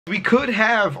We could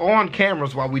have on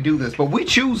cameras while we do this, but we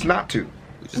choose not to.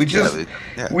 We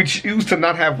choose to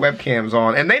not have webcams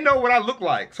on, and they know what I look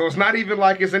like, so it's not even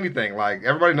like it's anything. Like,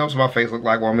 everybody knows what my face look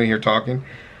like while I'm in here talking,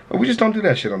 but we just don't do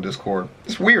that shit on Discord.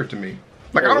 It's weird to me.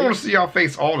 Like, I don't want to see y'all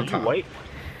face all the time. White?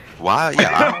 Why?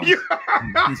 Yeah.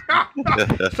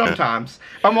 Sometimes.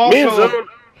 I'm also.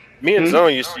 Me and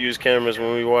Zone used to use cameras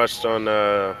when we watched on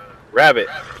Rabbit.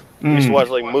 We used to watch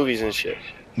like movies and shit.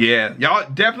 Yeah, y'all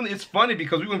definitely. It's funny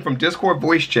because we went from Discord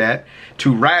voice chat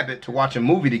to Rabbit to watch a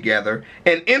movie together,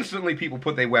 and instantly people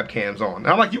put their webcams on. And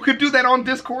I'm like, you could do that on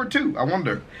Discord too. I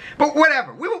wonder, but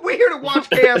whatever. We're here to watch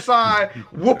KSI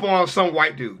whoop on some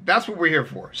white dude. That's what we're here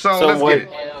for. So let's get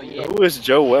it. Who is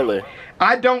Joe Weller?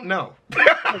 I don't know.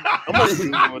 I'm gonna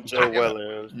see with Joe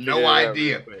Weller. No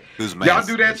idea. Who's Y'all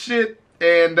do that shit,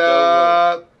 and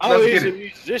he's a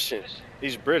musician.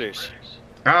 He's British.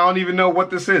 I don't even know what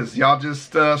this is. Y'all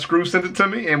just Screw sent it to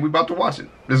me, and we about to watch it.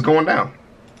 It's going down.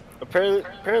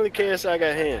 Apparently KSI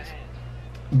got hands.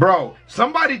 Bro,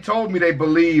 somebody told me they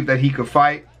believed that he could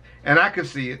fight, and I could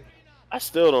see it. I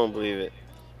still don't believe it.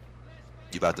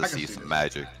 You about to see some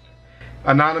magic.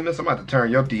 Anonymous, I'm about to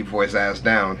turn your deep voice ass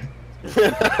down.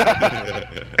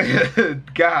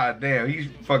 God damn, you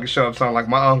fucking show up sounding like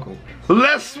my uncle.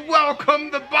 Let's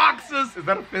welcome the boxers. Is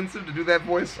that offensive to do that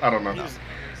voice? I don't know.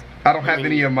 I don't have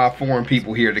any of my foreign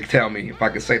people here to tell me if I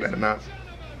can say that or not.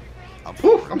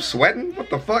 Whew, I'm sweating?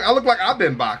 What the fuck? I look like I've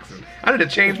been boxing. I need to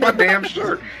change my damn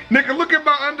shirt. Nigga, look at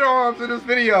my underarms in this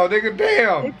video. Nigga,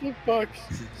 damn. What the fuck?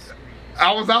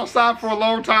 I was outside for a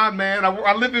long time, man.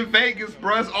 I live in Vegas,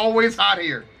 bro. It's always hot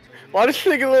here. Why does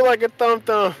this nigga look like a thumb?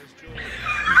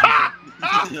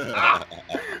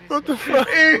 What the fuck?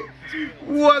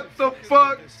 What the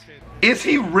fuck? Is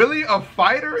he really a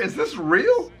fighter? Is this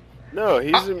real? No,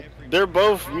 they're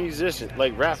both musicians,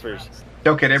 like rappers.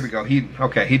 Okay, there we go.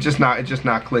 It just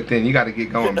not clicked in. You got to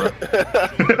get going, bro. You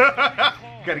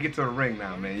got to get to the ring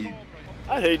now, man.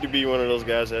 I'd hate to be one of those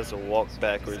guys that has to walk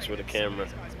backwards with a camera.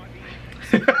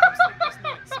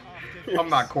 I'm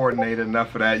not coordinated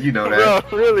enough for that. You know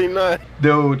that. No, really not.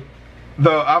 Dude,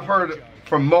 I've heard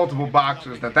from multiple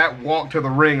boxers that walk to the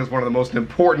ring is one of the most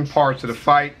important parts of the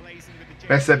fight.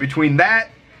 They said between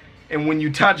that and when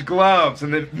you touch gloves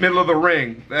in the middle of the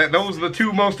ring, those are the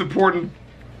two most important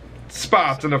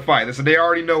spots in the fight. They said they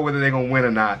already know whether they're going to win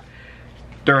or not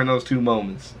during those two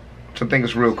moments. Which I think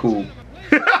is real cool.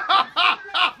 The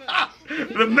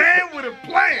man with a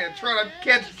plan trying to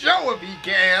catch Joe if he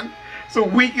can. It's the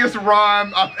weakest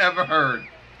rhyme I've ever heard.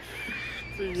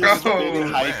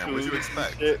 What'd you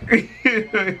expect?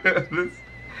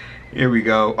 Here we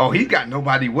go. Oh, he's got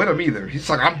nobody with him either. He's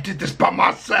like, I did this by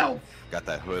myself. Got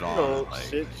that hood on. Oh, like,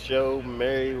 shit, Joe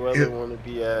Merriweather wanna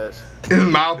be ass. His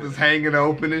mouth is hanging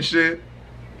open and shit.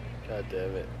 God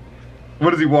damn it.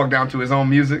 What does he walk down to? His own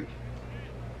music?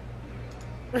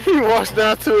 He walks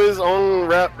down to his own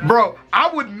rap. Bro, I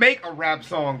would make a rap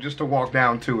song just to walk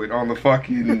down to it on the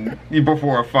fucking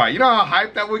before a fight. You know how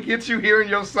hype that would get you hearing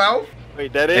yourself?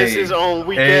 Wait, that is his own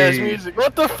weak ass music.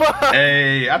 What the fuck?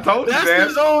 Hey, I told you that. That's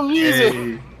his own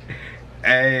music.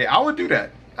 Hey, I would do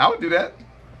that. I would do that.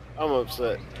 I'm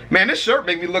upset. Man, this shirt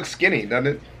make me look skinny, doesn't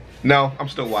it? No, I'm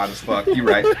still wide as fuck. You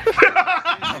right. You're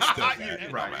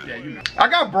right. Yeah, you know. I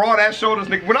got broad ass shoulders,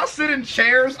 nigga. When I sit in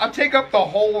chairs, I take up the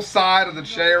whole side of the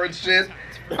chair and shit.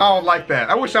 I don't like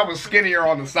that. I wish I was skinnier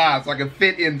on the side so I could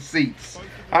fit in seats.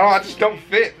 I just don't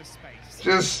fit.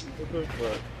 Just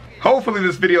hopefully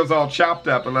this video's all chopped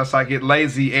up unless I get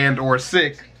lazy and or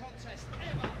sick.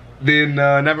 Then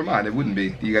never mind, it wouldn't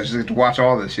be. You guys just have to watch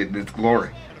all this shit in its glory.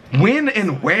 When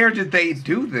and where did they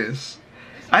do this?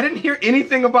 I didn't hear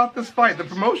anything about this fight. The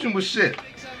promotion was shit.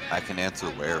 I can answer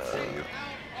where for you.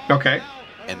 Okay.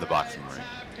 In the boxing ring.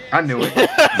 I knew it.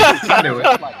 I knew it.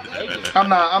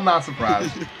 I'm not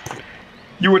surprised.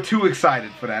 You were too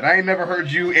excited for that. I ain't never heard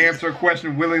you answer a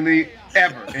question willingly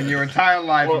ever in your entire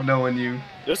life of knowing you.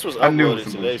 This was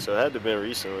uploaded today, so it had to have been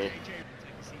recently.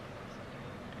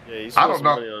 Yeah, he's supposed to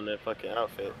money on that fucking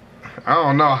outfit. I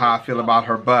don't know how I feel about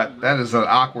her butt. That is an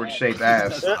awkward shaped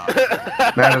ass.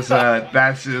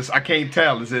 That's just, I can't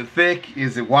tell. Is it thick?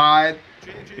 Is it wide?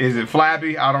 Is it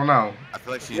flabby? I don't know. I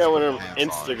feel like she's got one of them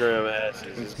Instagram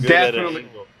asses. Definitely.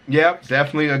 Yep,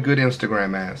 definitely a good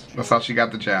Instagram ass. That's how she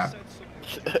got the job.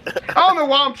 I don't know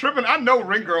why I'm tripping. I know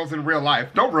ring girls in real life.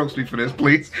 Don't roast me for this,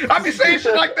 please. I be saying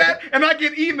shit like that, and I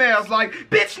get emails like,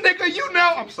 "Bitch, nigga, you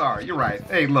know." I'm sorry. You're right.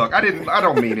 Hey, look, I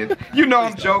don't mean it. You know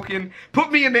I'm joking.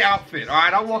 Put me in the outfit. All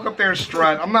right, I'll walk up there and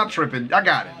strut. I'm not tripping. I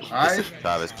got it. All right.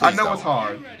 Travis, I know it's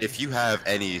hard. If you have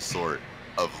any sort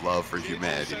of love for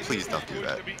humanity. Please don't do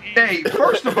that. Hey,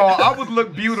 first of all, I would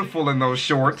look beautiful in those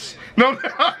shorts. No.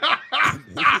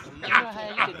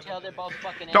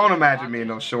 Don't imagine me in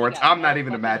those shorts. I'm not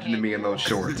even imagining me in those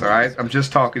shorts, all right? I'm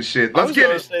just talking shit. Let's get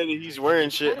it. Say that he's wearing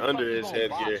shit under his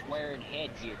headgear.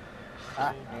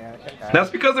 That's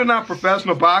because they're not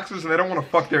professional boxers and they don't want to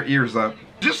fuck their ears up.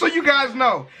 Just so you guys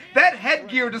know, that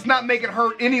headgear does not make it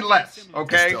hurt any less,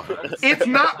 okay? It's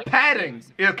not padding,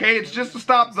 okay? It's just to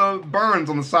stop the burns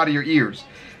on the side of your ears.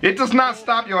 It does not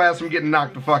stop your ass from getting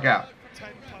knocked the fuck out.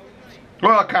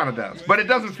 Well, it kind of does, but it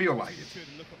doesn't feel like it.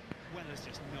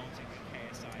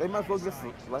 They might as well just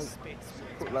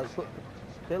put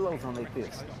pillows on their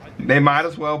fists. They might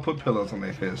as well put pillows on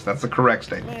their fists. That's the correct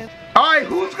statement. All right,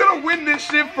 who's gonna win this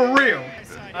shit for real?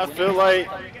 I feel like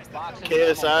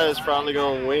KSI is probably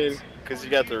gonna win because he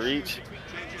got the reach,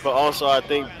 but also I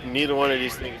think neither one of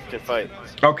these things can fight.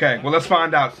 Okay, well let's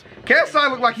find out. KSI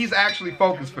looked like he's actually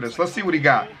focused for this. Let's see what he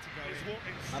got.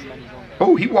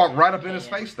 Oh, he walked right up in his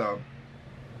face though.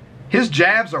 His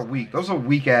jabs are weak. Those are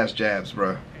weak ass jabs,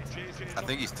 bro. I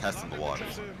think he's testing the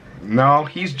waters. No,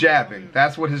 he's jabbing.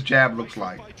 That's what his jab looks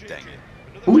like. Dang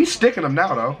it. Ooh, he's sticking him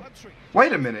now though.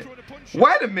 Wait a minute.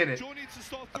 Wait a minute.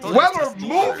 Weller,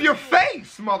 move your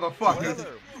face, motherfucker.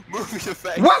 Move your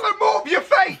face. Weller, move your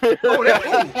face. Oh, that,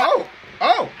 oh.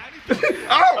 Oh,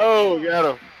 Oh, got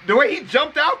him. the way he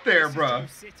jumped out there, bro.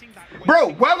 Bro,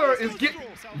 Weller is getting...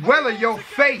 Weller, your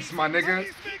face, my nigga.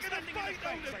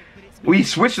 We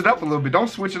switch it up a little bit. Don't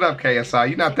switch it up, KSI.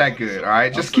 You're not that good, all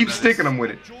right? Just keep sticking him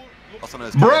with it.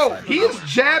 Bro, he is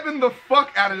jabbing the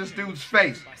fuck out of this dude's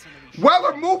face.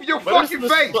 Weller, move your fucking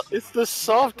face. It's the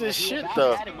softest shit,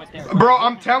 though. Bro,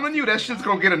 I'm telling you, that shit's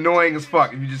gonna get annoying as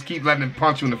fuck if you just keep letting him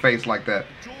punch you in the face like that.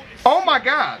 Oh my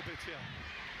God.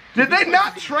 Did they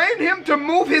not train him to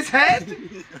move his head?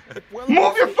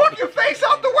 Move your fucking face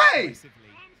out the way.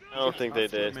 I don't think they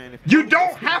did. You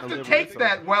don't have to take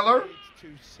that, Weller.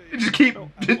 You just keep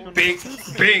bing,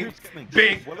 bing,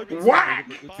 bing,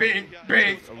 whack, bing,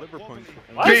 bing.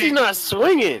 Why is he not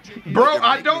swinging? Bro,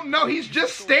 I don't know. He's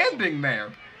just standing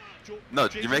there. No,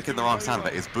 you're making the wrong sound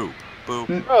effect. It's boop.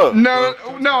 Boop. Oh.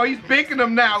 No, he's binking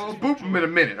him now. We'll boop him in a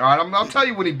minute. All right, I'll tell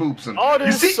you when he boops him. All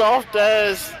this soft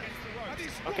ass.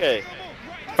 Okay.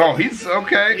 Oh, he's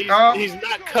okay. He's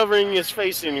not covering his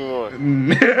face anymore.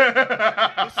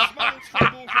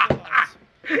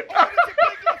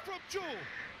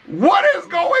 What is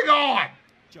going on?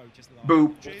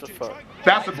 Boop. What the fuck?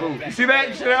 That's a boop. You see that?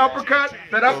 You see that uppercut?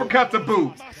 That uppercut's a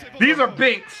boop. These are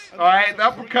binks, all right? The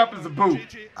uppercut is a boop.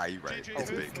 Ah, you right. It's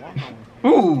big.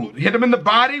 Ooh, hit him in the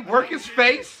body, work his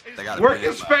face, work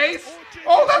his face.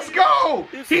 Oh, let's go.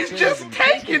 He's just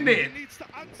taking it.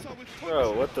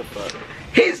 Bro, what the fuck?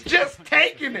 He's just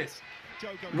taking it.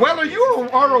 Weller, you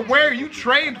are aware you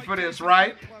trained for this,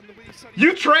 right?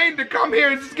 You trained to come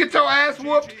here and just get your ass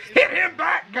whooped. Hit him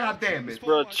back, goddammit.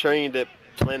 Bro trained at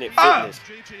Planet Fitness.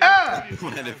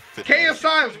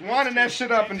 KSI is winding that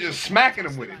shit up and just smacking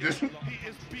him with it. Just,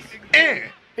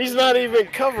 He's not even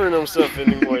covering himself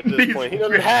anymore at this point. He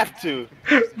doesn't have to.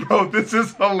 Bro, this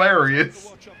is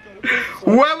hilarious.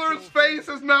 Weller's face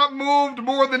has not moved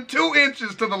more than 2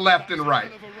 inches to the left and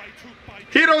right.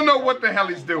 He don't know what the hell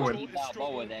he's doing.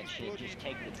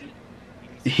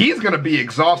 He's gonna be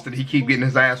exhausted. He keep getting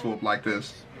his ass whooped like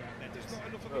this.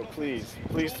 Oh, please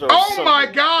throw. Oh something. my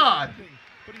God!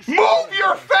 Move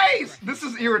your face! This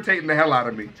is irritating the hell out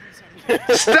of me.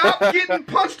 Stop getting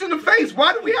punched in the face.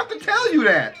 Why do we have to tell you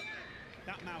that?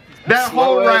 That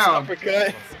whole round.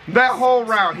 That whole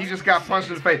round, he just got punched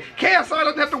in the face. KSI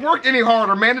doesn't have to work any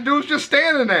harder, man. The dude's just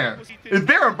standing there. If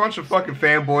there are a bunch of fucking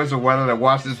fanboys or whether that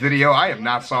watch this video, I am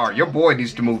not sorry. Your boy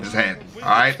needs to move his head, all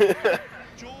right?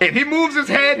 If he moves his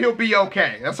head, he'll be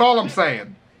okay. That's all I'm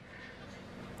saying.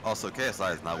 Also,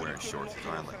 KSI is not wearing shorts. He's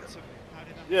wearing like a...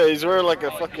 Yeah, he's wearing like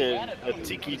a fucking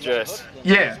tiki dress.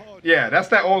 Yeah, that's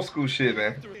that old school shit,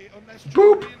 man.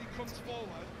 Boop.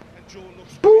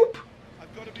 Boop.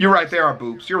 You're right, there are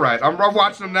boops. You're right. I'm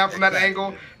watching them now from that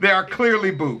angle. They are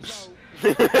clearly boops.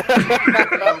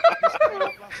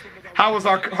 How's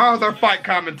our fight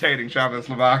commentating,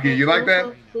 ChavezzSlovakia? You like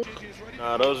that?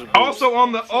 Nah, those are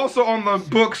boops. Also on the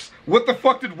books, what the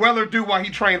fuck did Weller do while he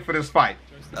trained for this fight?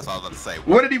 That's what I was about to say.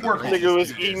 What did he work on? Nigga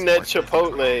was eating that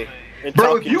Chipotle.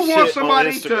 Bro, if you want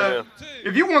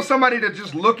somebody to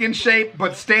just look in shape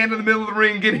but stand in the middle of the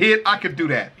ring and get hit, I could do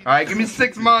that. All right, give me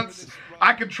 6 months.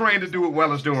 I could train to do what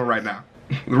Weller's doing right now.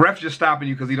 The ref's just stopping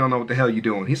you because he don't know what the hell you're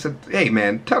doing. He said, "Hey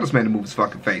man, tell this man to move his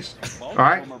fucking face. All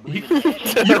right? You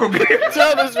gonna get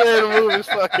Tell this man to move his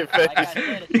fucking face.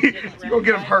 you gonna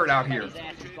get him hurt out here.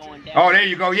 Oh, there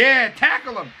you go. Yeah,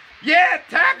 tackle him. Yeah,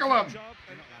 tackle him.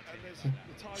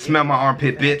 Smell my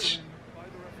armpit, bitch.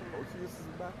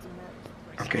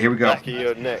 Okay, here we go. Back of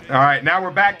your neck. All right, now we're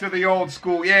back to the old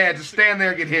school. Yeah, just stand there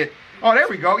and get hit. Oh, there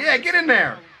we go. Yeah, get in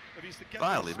there.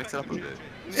 Finally, mix it up a bit.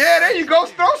 Yeah, there you go.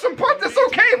 Throw some punch. It's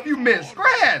okay if you miss. Go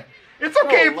ahead. It's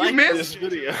okay if you miss. This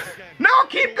video. No,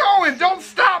 keep going. Don't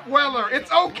stop, Weller.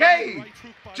 It's okay.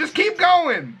 Just keep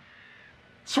going.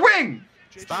 Swing.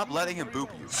 Stop letting him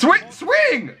boop you.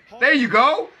 Swing. There you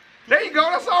go. There you go.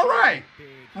 That's all right.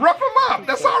 Rough him up.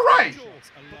 That's all right.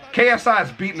 KSI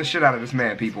is beating the shit out of this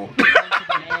man, people.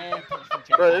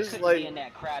 Bro, this is like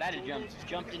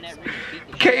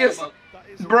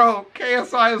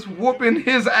KSI is whooping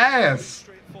his ass.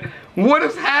 What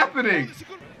is happening?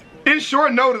 In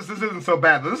short notice, this isn't so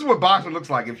bad. This is what boxing looks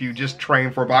like if you just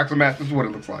train for a boxing match. This is what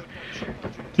it looks like.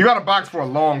 You gotta box for a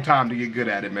long time to get good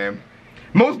at it, man.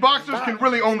 Most boxers can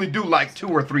really only do like 2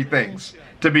 or 3 things,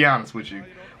 to be honest with you.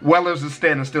 Weller's is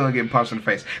standing still and getting punched in the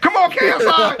face. Come on,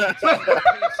 KSI!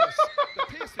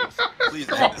 Please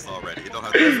end this already. You don't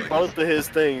have to both of his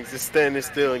things is standing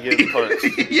still and getting punched.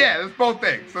 Yeah, it's both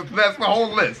things. That's the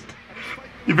whole list.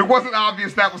 If it wasn't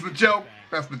obvious that was the joke,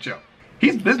 that's the joke.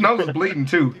 His nose is bleeding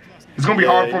too. It's gonna be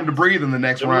hard for him to breathe in the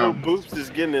next round. Boops is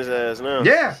getting his ass now.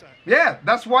 Yeah,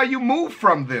 that's why you move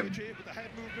from them.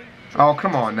 Oh,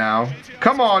 come on now.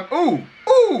 Come on. Ooh.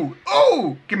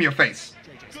 Give me your face.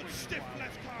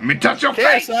 Let me touch your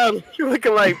face. You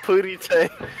looking like Pootie Tang.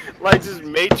 Like just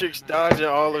Matrix dodging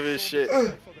all of his shit.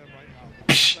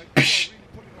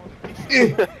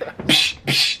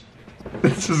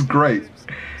 This is great.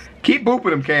 Keep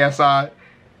booping him, KSI.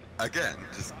 Again,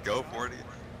 just go for it.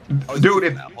 Oh,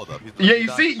 dude, hold up. Yeah,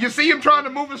 you see him trying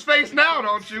to move his face now,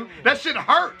 don't you? That shit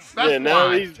hurts. That's now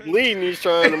why. he's bleeding. He's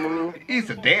trying to move. He's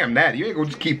a damn natty. You ain't gonna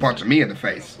just keep punching me in the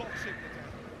face.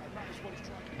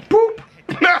 Boop.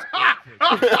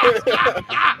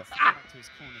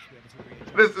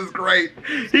 This is great.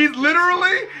 He's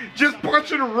literally just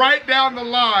punching right down the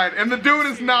line, and the dude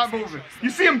is not moving. You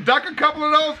see him duck a couple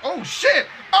of those? Oh shit!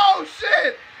 Oh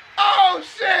shit! Oh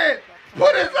shit!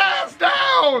 Put his ass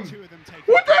down!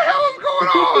 What the hell is going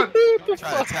on?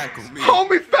 Trying to tackle me.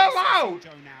 Homie fell out.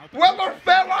 Weller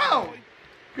fell out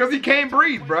because he can't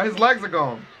breathe, bro. His legs are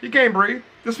gone. He can't breathe.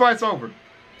 This fight's over.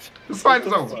 This fight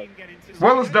is over.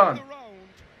 Weller's done.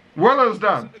 Weller's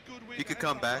done. He could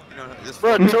come back, you know.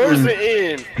 Bro, towards the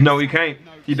end. No, he can't.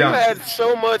 He done. You had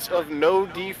so much of no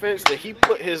defense that he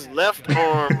put his left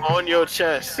arm on your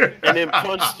chest and then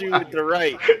punched you with the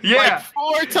right. Yeah. Like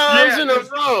 4 times in a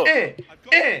row.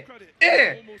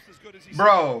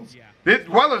 Bro,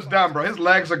 Weller's done, bro. His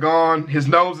legs are gone. His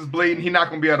nose is bleeding. He's not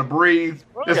going to be able to breathe.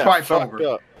 This fight's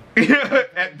over.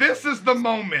 And this is the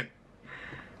moment.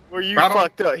 Where you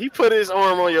fucked up. He put his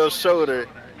arm on your shoulder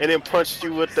and then punched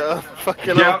you with the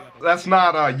fucking arm. That's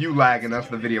not you lagging. That's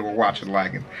the video we're watching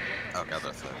lagging. Okay,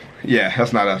 that's it. Yeah,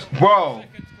 that's not us. Whoa.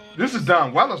 This is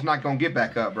done. Weller's not going to get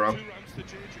back up, bro.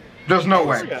 There's no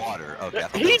way. Okay,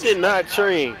 he did not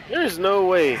train. There's no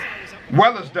way.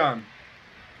 Weller's done.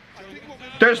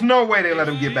 There's no way they let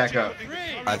him get back up.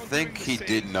 I think he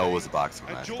did know it was a boxing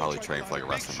match. Probably trained for like a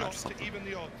wrestling match or something.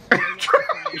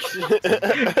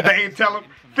 They ain't tell him.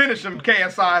 Finish him,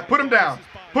 KSI. Put him down.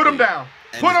 Put him down.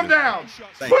 Put him down.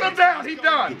 Put him down. He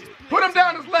done. Put him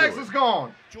down. His legs is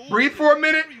gone. Breathe for a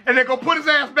minute and then go put his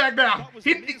ass back down.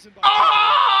 He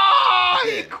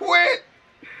quit.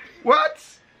 What?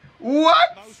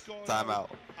 What? Timeout.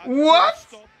 What?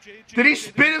 Did he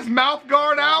spit his mouth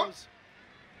guard out?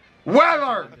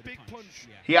 Weller!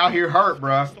 He out here hurt,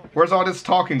 bruh. Where's all this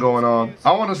talking going on?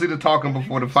 I want to see the talking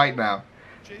before the fight now.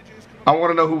 I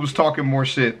want to know who was talking more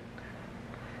shit.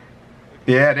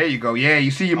 Yeah, there you go. Yeah,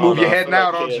 you see you move your head now,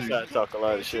 don't you? Talk a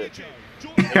lot of shit.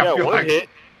 I feel like hit.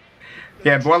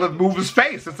 Yeah, Weller move his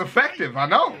face. It's effective. I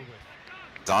know.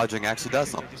 Dodging actually does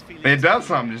something. It does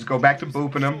something. Just go back to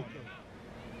booping him.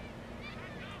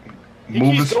 He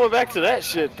keeps going back to that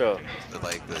shit though.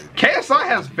 Like KSI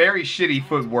has very shitty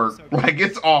footwork. Like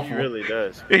it's awful. He really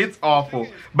does. It's awful.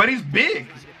 But he's big.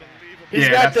 He's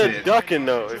got the ducking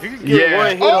though. If you can get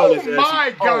one hit on his ass. Oh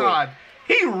my god.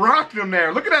 He rocked him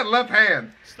there. Look at that left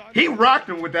hand. He rocked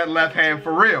him with that left hand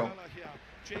for real.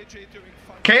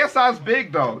 KSI's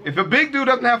big though. If a big dude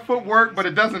doesn't have footwork, but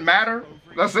it doesn't matter,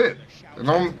 that's it.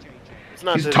 It's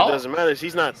not that it doesn't matter.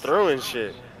 He's not throwing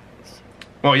shit.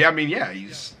 Well, yeah, I mean, yeah,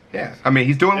 he's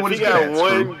doing what he's good at. If he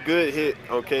got one good hit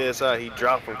on KSI, he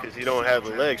drop him because he don't have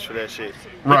the legs for that shit.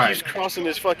 Right. He's crossing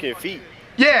his fucking feet.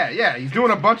 Yeah, he's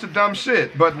doing a bunch of dumb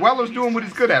shit. But Weller's doing what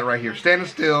he's good at right here. Standing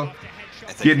still,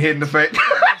 getting hit in the face.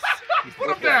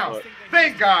 Put him down. down.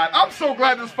 Thank God. I'm so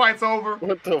glad this fight's over.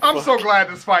 What the I'm fuck? so glad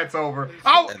this fight's over.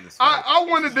 I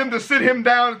wanted them to sit him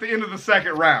down at the end of the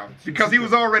second round because he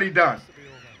was already done.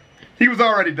 He was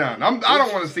already done. I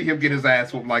don't want to see him get his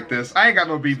ass whooped like this. I ain't got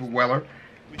no beef with Weller.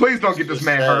 Please don't get this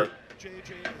man hurt.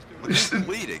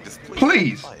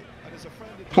 Please.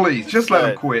 Please, just let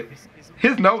him quit.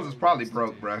 His nose is probably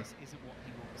broke, bro.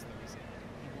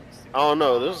 I don't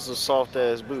know. This is soft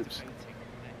ass boots.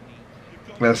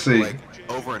 Let's see. Like,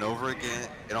 over and over again,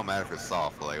 it don't matter if it's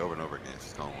soft, but like over and over again, it's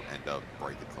just gonna end up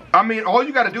breaking something. I mean, all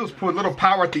you gotta do is put a little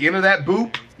power at the end of that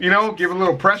boot, you know, give a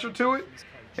little pressure to it,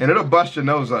 and it'll bust your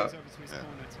nose up. Yeah.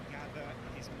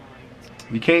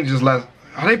 You can't just let.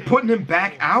 Are they putting him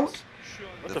back out?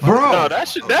 Bro, No, that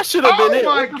should have been it.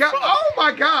 Oh my god! Oh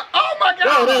my god! Oh my god!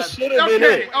 No, that should have been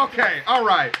it. Okay, all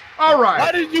right, all right.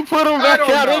 Why did you put him back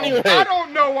out anyway? I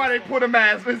don't know why they put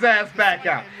his ass back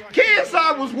out.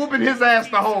 KSI was whooping his ass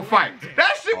the whole fight.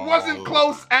 That shit wasn't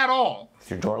close at all.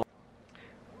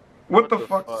 What the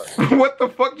fuck? What the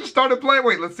fuck just started playing?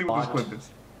 Wait, let's see what this clip is.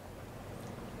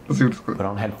 Let's see what this clip is. Put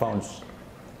on headphones.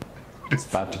 It's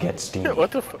about to get steamy.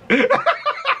 What the fuck?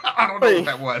 I don't know what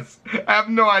that was. I have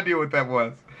no idea what that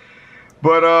was.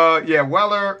 But yeah,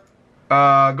 Weller,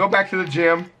 go back to the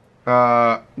gym.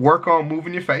 Work on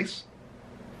moving your face.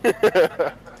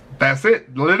 That's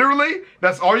it. Literally,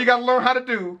 that's all you got to learn how to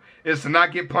do is to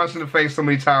not get punched in the face so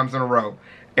many times in a row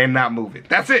and not move it.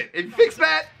 That's it. If you fix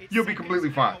that, you'll be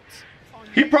completely fine.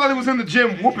 He probably was in the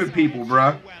gym whooping people,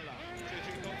 bruh.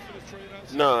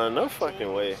 No, no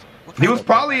fucking way. He was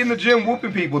probably in the gym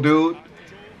whooping people, dude.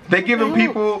 They giving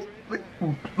people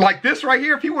like this right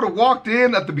here. If he would have walked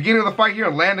in at the beginning of the fight here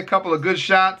and landed a couple of good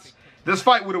shots, this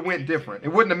fight would have went different. It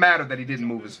wouldn't have mattered that he didn't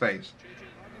move his face.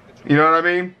 You know what I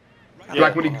mean? Yeah.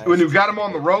 Like when you got him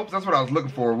on the ropes, that's what I was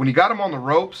looking for. When you got him on the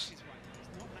ropes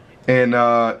and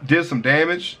did some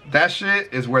damage, that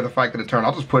shit is where the fight could have turned.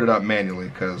 I'll just put it up manually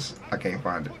because I can't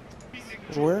find it.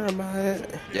 Where am I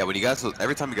at? Yeah, when he got to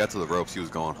every time he got to the ropes, he was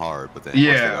going hard, but then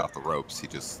once he got off the ropes, he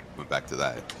just went back to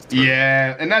that.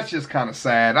 Yeah, and that's just kind of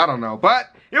sad. I don't know,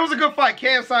 but it was a good fight.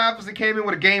 KSI obviously came in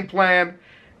with a game plan,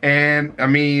 and I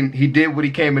mean, he did what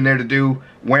he came in there to do: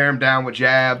 wear him down with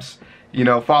jabs, you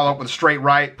know, follow up with a straight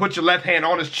right, put your left hand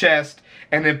on his chest,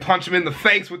 and then punch him in the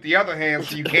face with the other hand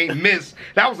so you can't miss.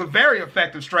 That was a very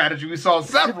effective strategy we saw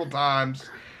several times.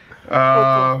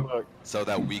 So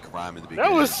that weak rhyme in the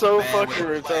beginning. That was so fucking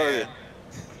retarded.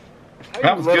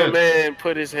 That was Let good. a man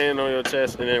put his hand on your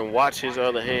chest and then watch his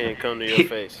other hand come to your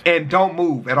face. And don't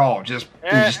move at all. Just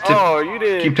You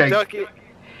didn't keep taking. duck it.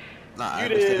 Nah, You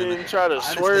didn't try to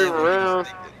swerve around.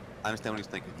 I understand what he's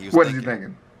thinking. He was What is he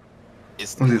thinking?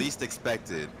 It's the least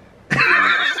expected. I'm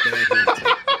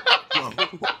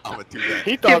gonna do that.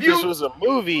 He thought this was a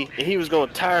movie and he was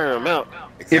gonna tire him out.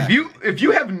 Exactly. If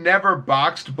you have never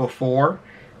boxed before,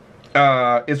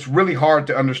 it's really hard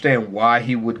to understand why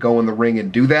he would go in the ring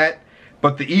and do that.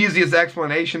 But the easiest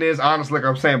explanation is, honestly, like I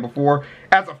was saying before,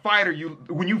 as a fighter,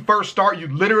 when you first start, you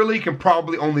literally can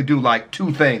probably only do like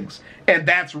 2 things. And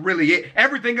that's really it.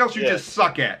 Everything else you just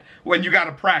suck at when you got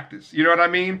to practice. You know what I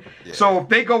mean? Yeah. So if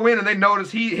they go in and they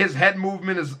notice his head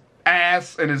movement is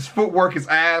ass and his footwork is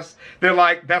ass, they're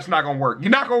like, that's not going to work.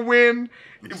 You're not going to win.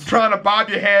 You're trying to bob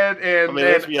your head and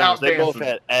let's be honest, they both outdance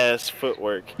had ass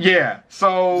footwork. Yeah,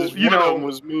 so, Just one of them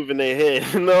was moving their head,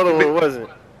 and the other one wasn't.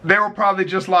 They were probably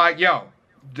just like, yo,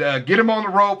 get him on the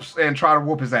ropes and try to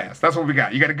whoop his ass. That's what we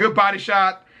got. You got a good body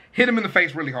shot, hit him in the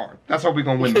face really hard. That's how we're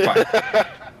going to win the fight.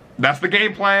 That's the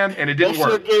game plan, and it didn't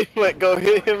work. That's your game plan. Go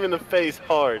hit him in the face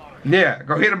hard. Yeah,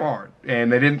 go hit him hard.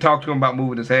 And they didn't talk to him about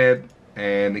moving his head,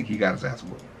 and he got his ass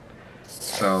whooped.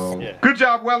 So, good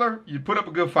job, Weller. You put up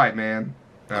a good fight, man.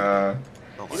 He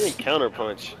didn't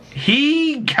counterpunch.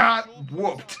 He got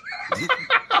whooped.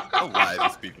 Don't lie to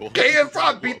these people.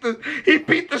 KSI beat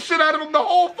the shit out of him the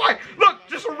whole fight. Look,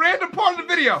 just a random part of the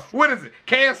video. What is it?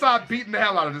 KSI beating the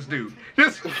hell out of this dude.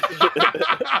 Just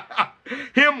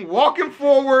him walking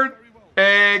forward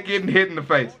and getting hit in the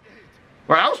face.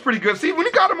 Well, that was pretty good. See, when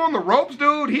he got him on the ropes,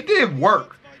 dude, he did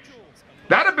work.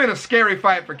 That'd have been a scary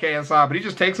fight for KSI, but he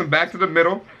just takes him back to the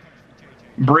middle,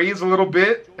 breathes a little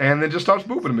bit, and then just starts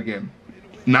booping him again.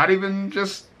 Not even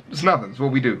just, it's nothing. It's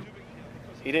what we do.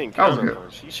 He didn't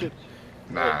counterpunch. He should.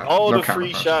 Nah, all no the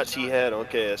free shots he had on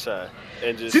KSI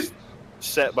and just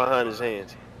sat behind his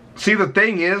hands. See, the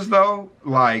thing is, though,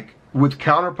 like, with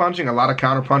counterpunching, a lot of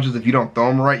counterpunches, if you don't throw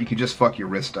them right, you can just fuck your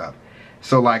wrist up.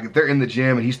 So, like, if they're in the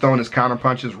gym and he's throwing his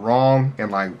counterpunches wrong,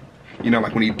 and, like, you know,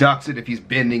 like when he ducks it, if he's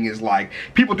bending, is like,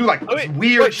 people do, like,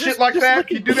 weird shit like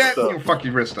that. You do that, you'll fuck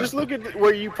your wrist up. Just look at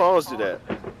where you paused it at.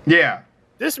 Yeah.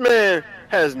 This man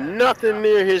has nothing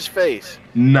near his face.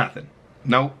 Nothing.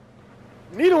 Nope.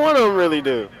 Neither one of them really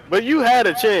do. But you had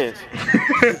a chance.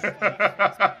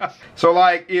 So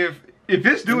like if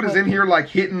this dude is in here like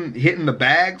hitting the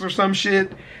bags or some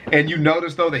shit, and you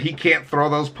notice though that he can't throw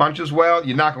those punches well,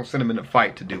 you're not gonna send him in a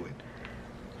fight to do it.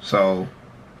 So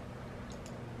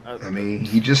I mean,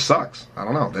 he just sucks. I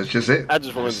don't know. That's just it. I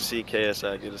just wanted to see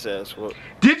KSI get his ass whooped.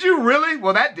 Did you really?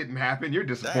 Well, that didn't happen. You're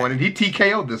disappointed. He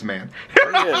TKO'd this man.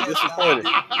 Yeah, disappointed.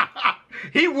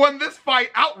 He won this fight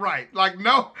outright. Like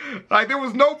there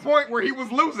was no point where he was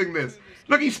losing this.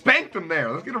 Look, he spanked him there.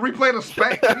 Let's get a replay of the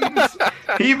spank.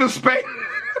 He even spanked.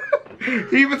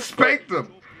 He even spanked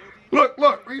him. Look.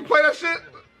 You play that shit.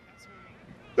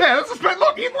 Yeah, that's a spank.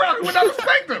 Look, he went out and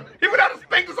spanked him. He went out and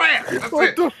spanked his ass. That's what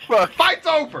it. The fuck? Fight's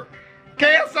over.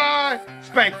 KSI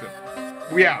spanked him.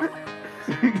 We out.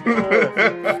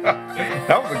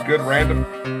 That was a good random.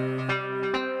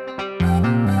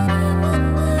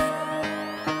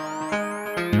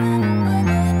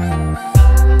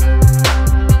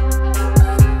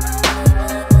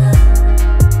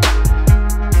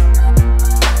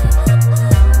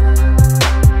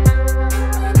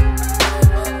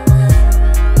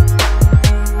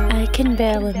 I can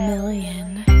bail $1 million.